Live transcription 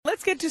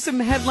get to some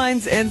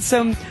headlines and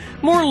some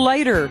more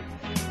lighter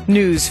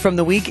news from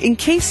the week in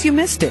case you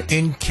missed it.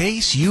 In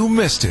case you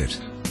missed it.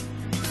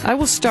 I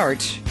will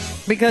start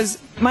because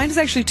mine is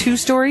actually two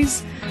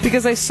stories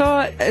because I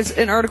saw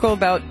an article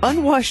about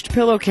unwashed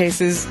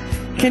pillowcases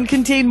can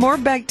contain more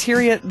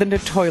bacteria than a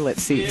toilet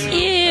seat.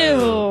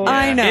 Ew.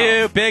 I know.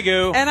 Ew, big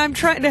ew. And I'm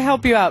trying to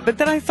help you out. But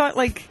then I thought,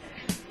 like,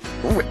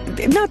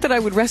 not that I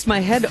would rest my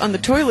head on the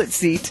toilet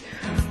seat.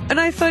 And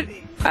I thought,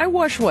 I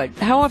wash what?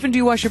 How often do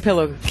you wash your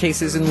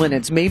pillowcases and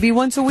linens? Maybe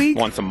once a week?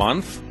 Once a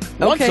month?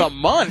 Okay. Once a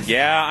month?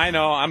 Yeah, I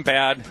know. I'm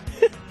bad.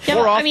 Yeah,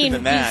 More I often mean,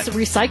 than that. you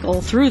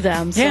recycle through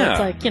them, so Yeah. it's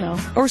like, you know.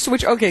 Or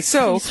switch. Okay,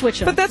 so. You switch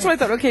them. But that's what I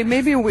thought. Okay,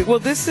 maybe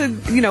this,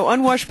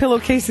 unwashed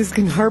pillowcases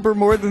can harbor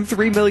more than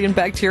 3 million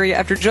bacteria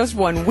after just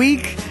 1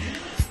 week.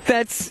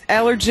 That's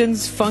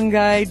allergens,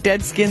 fungi,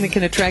 dead skin that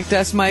can attract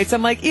dust mites.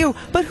 I'm like, ew,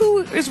 but who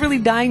is really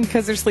dying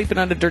because they're sleeping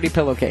on a dirty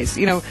pillowcase?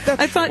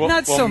 I thought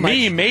not so much.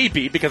 Me,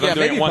 maybe, because I'm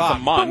doing maybe it once a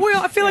Bob. month. But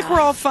I feel like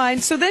we're all fine.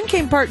 So then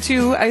came part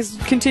two. I was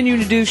continuing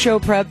to do show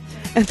prep,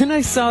 and then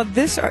I saw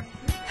this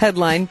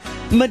headline: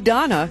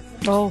 Madonna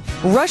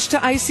rushed to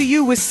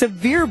ICU with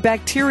severe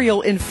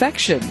bacterial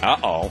infection.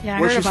 Uh-oh. Yeah, I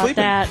Where's heard she about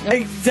sleeping? that.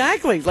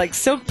 Exactly, like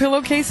silk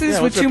pillowcases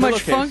Yeah, with what's a too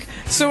much pillowcase? funk.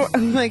 So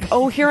I'm like,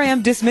 oh, here I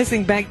am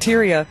dismissing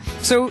bacteria.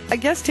 So I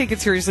guess take it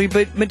seriously.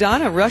 But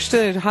Madonna rushed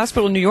to a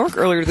hospital in New York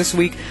earlier this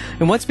week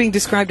in what's being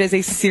described as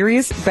a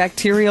serious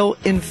bacterial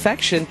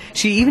infection.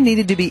 She even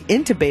needed to be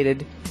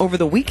intubated over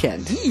the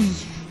weekend.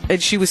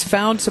 And she was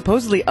found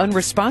supposedly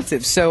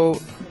unresponsive.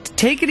 So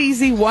take it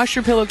easy, wash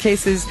your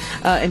pillowcases,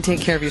 and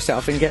take care of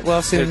yourself. And get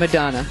well soon,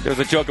 Madonna. There was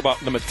a joke about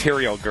the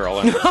material girl.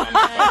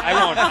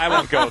 I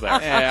won't go there.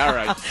 Yeah, all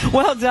right.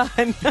 Well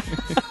done.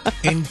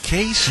 In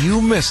case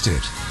you missed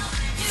it.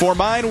 For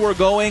mine, we're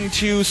going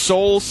to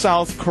Seoul,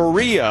 South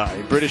Korea.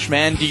 A British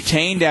man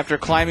detained after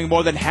climbing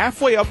more than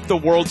halfway up the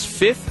world's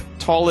 5th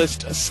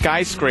tallest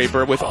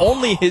skyscraper with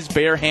only his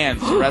bare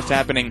hands. The rest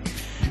happening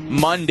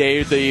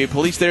Monday. The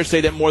police there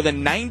say that more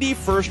than 90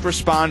 first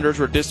responders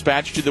were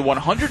dispatched to the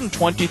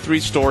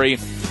 123-story,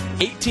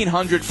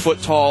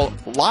 1,800-foot-tall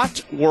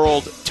Lot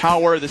World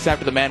Tower. This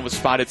after the man was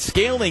spotted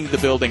scaling the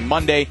building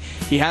Monday.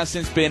 He has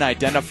since been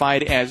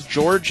identified as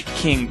George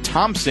King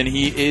Thompson.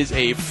 He is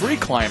a free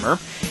climber.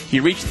 He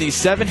reached the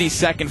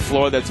 72nd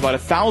floor. That's about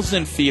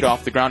 1,000 feet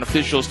off the ground.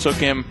 Officials took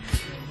him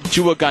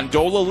to a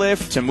gondola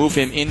lift to move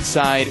him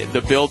inside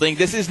the building.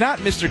 This is not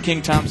Mr.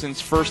 King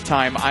Thompson's first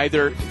time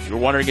either. If you're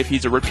wondering if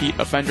he's a repeat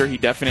offender, he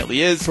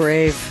definitely is.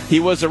 Brave. He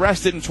was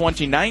arrested in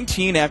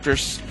 2019 after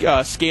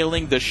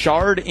scaling the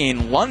Shard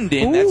in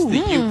London. That's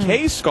the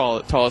UK's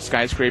tallest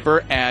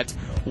skyscraper at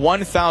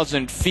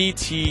 1,000 feet.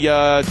 He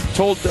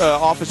told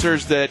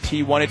officers that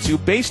he wanted to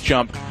base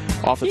jump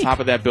off the top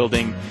of that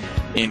building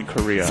in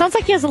Korea. Sounds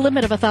like he has a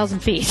limit of 1,000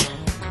 feet.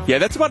 Yeah,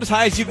 that's about as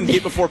high as you can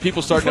get before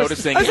people start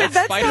noticing. Okay, it's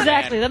that's Spider-Man.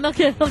 Exactly. Then they'll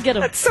get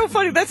him. That's so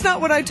funny. That's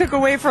not what I took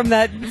away from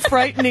that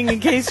frightening in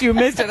case you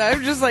missed it. I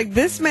was just like,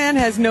 this man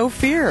has no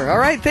fear. All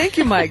right, thank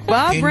you, Mike.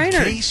 Bob In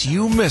Brainerd. case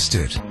you missed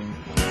it.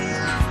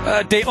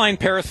 Dateline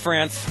Paris,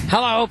 France.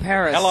 Hello,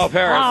 Paris. Hello,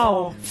 Paris.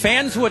 Wow.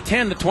 Fans who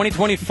attend the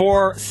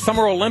 2024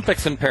 Summer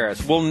Olympics in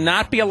Paris will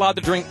not be allowed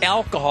to drink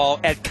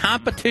alcohol at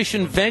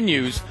competition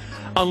venues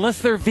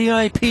unless they're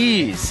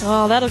VIPs.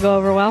 Oh, that'll go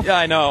over well. Yeah,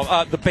 I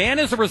know. The ban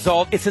is a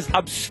result. It's this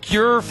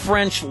obscure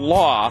French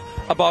law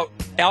about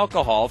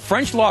alcohol.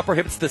 French law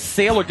prohibits the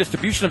sale or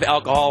distribution of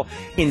alcohol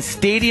in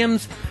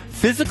stadiums,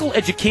 physical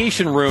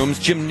education rooms,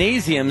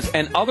 gymnasiums,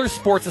 and other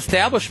sports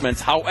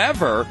establishments.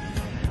 However,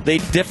 they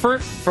differ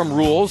from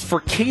rules for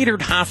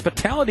catered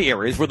hospitality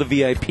areas where the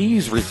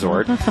VIPs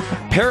resort.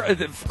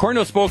 According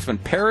to a spokesman,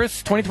 Paris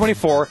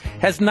 2024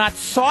 has not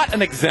sought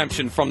an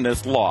exemption from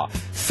this law.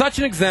 Such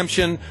an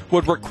exemption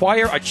would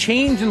require a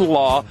change in the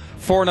law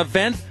for an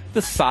event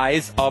the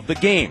size of the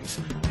games.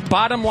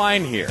 Bottom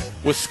line here,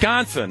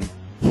 Wisconsin,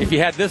 if you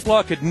had this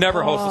law, could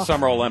never host the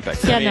Summer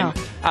Olympics. Yeah, I mean, no.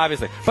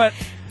 obviously. But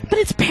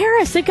it's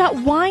Paris. They've got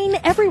wine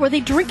everywhere. They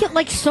drink it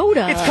like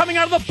soda. it's coming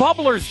out of the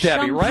bubblers,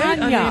 Debbie, right?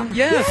 Champagne.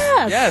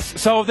 Yes.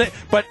 So,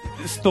 but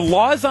the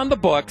law is on the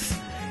books,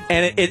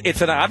 and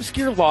it's an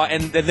obscure law,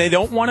 and they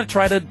don't want to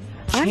try to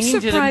I'm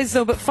change surprised,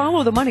 though, but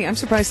follow the money. I'm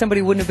surprised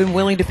somebody wouldn't have been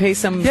willing to pay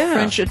some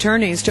French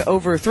attorneys to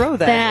overthrow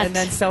that and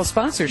then sell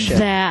sponsorship.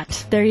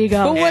 There you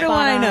go. But what do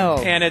I know?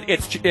 And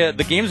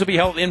the games will be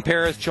held in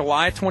Paris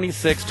July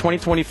 26,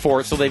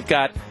 2024, so they've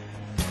got...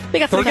 They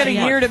got We'll get a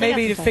year to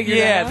figure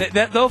that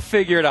out. They'll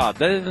figure it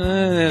out.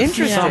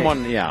 Interesting.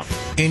 Someone,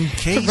 In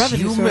case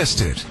you missed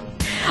it.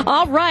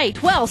 All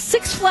right. Well,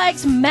 Six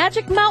Flags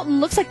Magic Mountain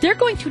looks like they're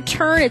going to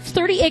turn its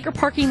 30-acre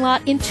parking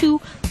lot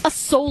into a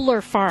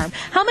solar farm.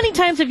 How many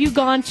times have you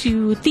gone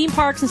to theme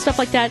parks and stuff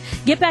like that,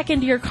 get back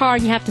into your car,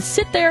 and you have to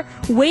sit there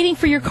waiting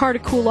for your car to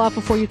cool off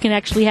before you can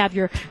actually have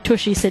your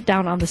tushy sit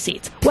down on the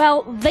seats?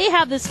 Well, they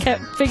have this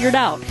figured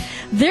out.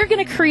 They're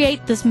going to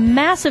create this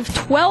massive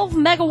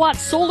 12-megawatt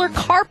solar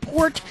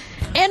carport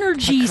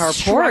energy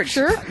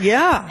structure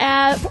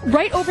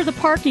right over the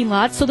parking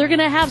lot. So they're going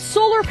to have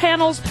solar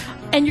panels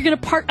and you're going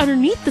to park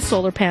underneath the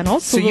solar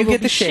panels. So you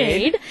get the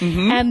shade.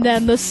 And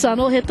then the sun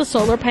will hit the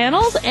solar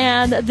panels,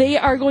 and they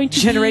are going to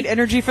generate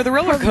energy for the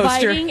roller coaster.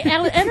 Providing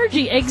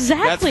energy,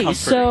 exactly.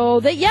 So,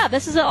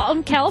 this is out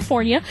in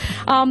California.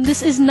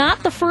 This is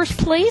not the first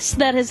place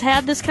that has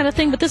had this kind of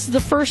thing, but this is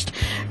the first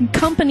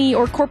company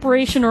or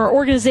corporation or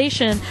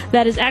organization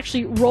that is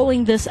actually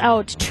rolling this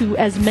out to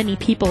as many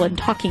people and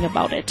talking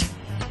about it.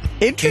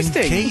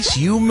 Interesting. In case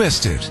you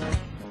missed it.